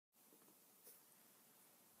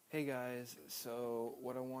Hey guys, so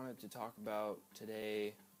what I wanted to talk about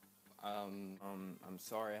today, I'm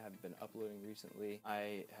sorry I haven't been uploading recently.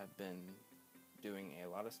 I have been doing a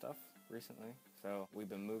lot of stuff recently, so we've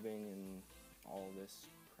been moving and all this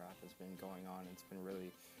crap has been going on. It's been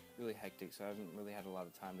really hectic, so I haven't really had a lot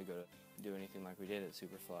of time to go to do anything like we did at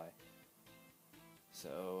Superfly.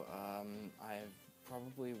 So I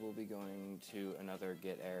probably will be going to another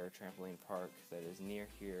Get Air trampoline park that is near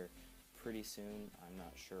here pretty soon. I'm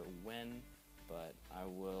not sure when, but I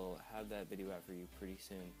will have that video out for you pretty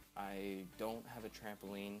soon. I don't have a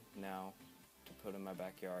trampoline now to put in my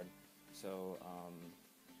backyard, so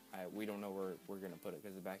we don't know where we're gonna put it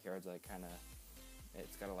because the backyard's like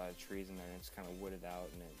it's got a lot of trees in there and it's kind of wooded out,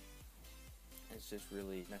 and it's just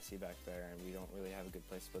really messy back there, and we don't really have a good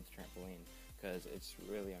place to put the trampoline because it's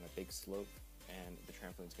really on a big slope and the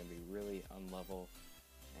trampoline's going to be really unlevel,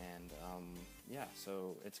 and yeah,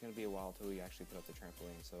 so it's going to be a while till we actually put up the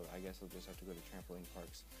trampoline, so I guess we'll just have to go to trampoline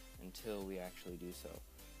parks until we actually do so.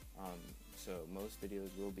 So most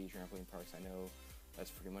videos will be trampoline parks. I know that's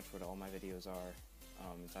pretty much what all my videos are.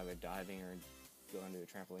 It's either diving or going to a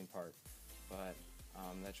trampoline park, but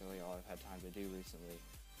that's really all I've had time to do recently.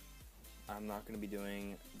 I'm not going to be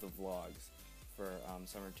doing the vlogs for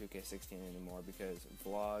Summer 2K16 anymore because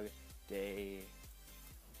vlog day,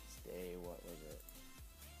 what was it?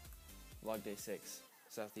 Vlog day 6,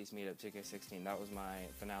 Southeast Meetup 2K16. That was my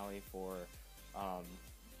finale for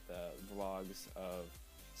the vlogs of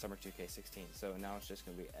Summer 2K16. So now it's just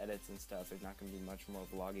going to be edits and stuff. There's not going to be much more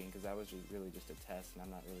vlogging because that was really just a test, and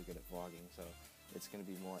I'm not really good at vlogging. So it's going to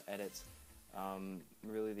be more edits.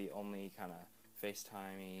 Really the only kind of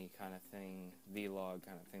FaceTime-y kind of thing, vlog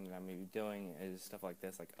kind of thing that I'm going to be doing is stuff like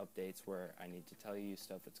this, like updates where I need to tell you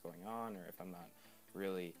stuff that's going on, or if I'm not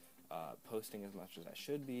really posting as much as I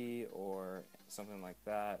should be, or something like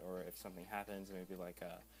that, or if something happens, maybe like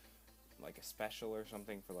a special or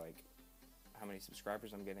something for like how many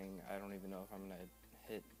subscribers I'm getting. I don't even know if I'm going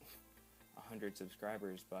to hit 100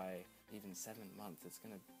 subscribers by even 7 months. It's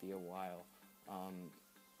going to be a while.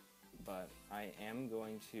 But I am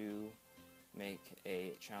going to make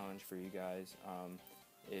a challenge for you guys.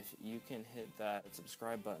 If you can hit that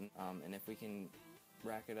subscribe button, and if we can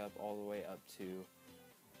rack it up all the way up to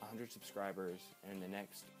 100 subscribers in the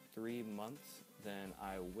next 3 months, then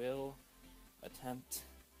I will attempt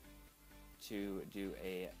to do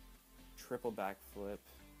a triple backflip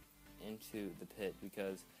into the pit,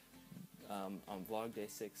 because on vlog day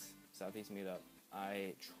 6 Southeast Meetup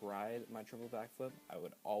I tried my triple backflip. I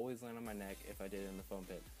would always land on my neck if I did it in the foam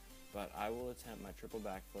pit, but I will attempt my triple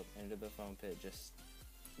backflip into the foam pit, just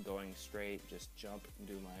going straight, just jump and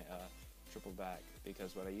do my triple back,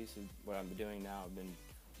 because what I'm doing now, I've been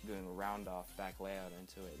doing a round off back layout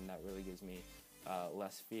into it, and that really gives me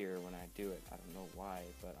less fear when I do it. I don't know why,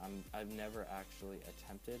 but I've never actually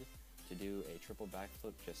attempted to do a triple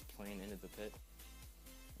backflip just plain into the pit.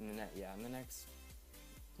 And in the next,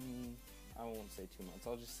 I won't say 2 months,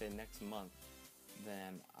 I'll just say next month,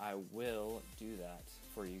 then I will do that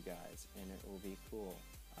for you guys, and it will be cool.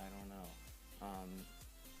 I don't know.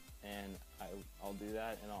 And I'll do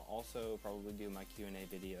that, and I'll also probably do my Q&A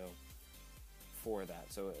video for that.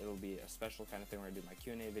 So it'll be a special kind of thing where I do my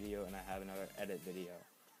Q&A video and I have another edit video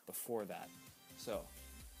before that. So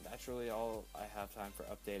that's really all I have time for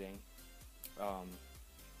updating.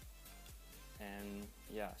 And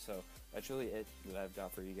yeah, so that's really it that I've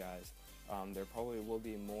got for you guys. There probably will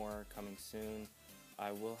be more coming soon.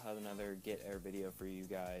 I will have another Get Air video for you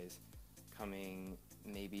guys coming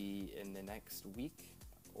maybe in the next week,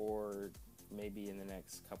 or maybe in the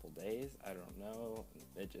next couple days. I don't know.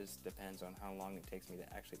 It just depends on how long it takes me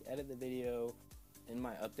to actually edit the video. In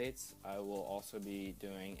my updates, I will also be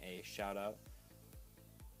doing a shout out.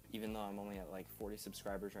 Even though I'm only at like 40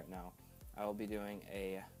 subscribers right now, I will be doing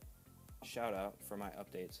a shout out for my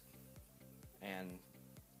updates. And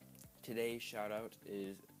today's shout out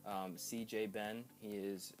is CJ Ben. He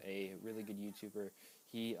is a really good YouTuber.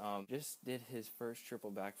 He just did his first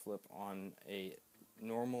triple backflip on a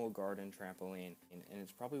normal garden trampoline, and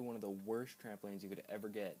it's probably one of the worst trampolines you could ever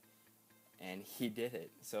get, and he did it.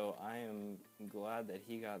 So I am glad that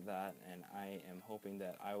he got that, and I am hoping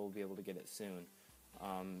that I will be able to get it soon.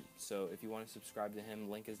 So if you want to subscribe to him,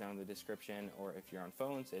 link is down in the description, or if you're on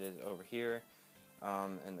phones, it is over here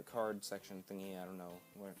in the card section thingy. I don't know,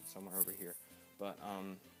 somewhere over here. But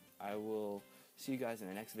I will see you guys in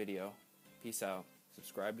the next video. Peace out.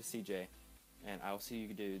 Subscribe to CJ, and I will see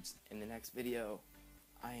you dudes in the next video.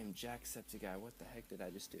 I am Jacksepticeye. What the heck did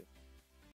I just do?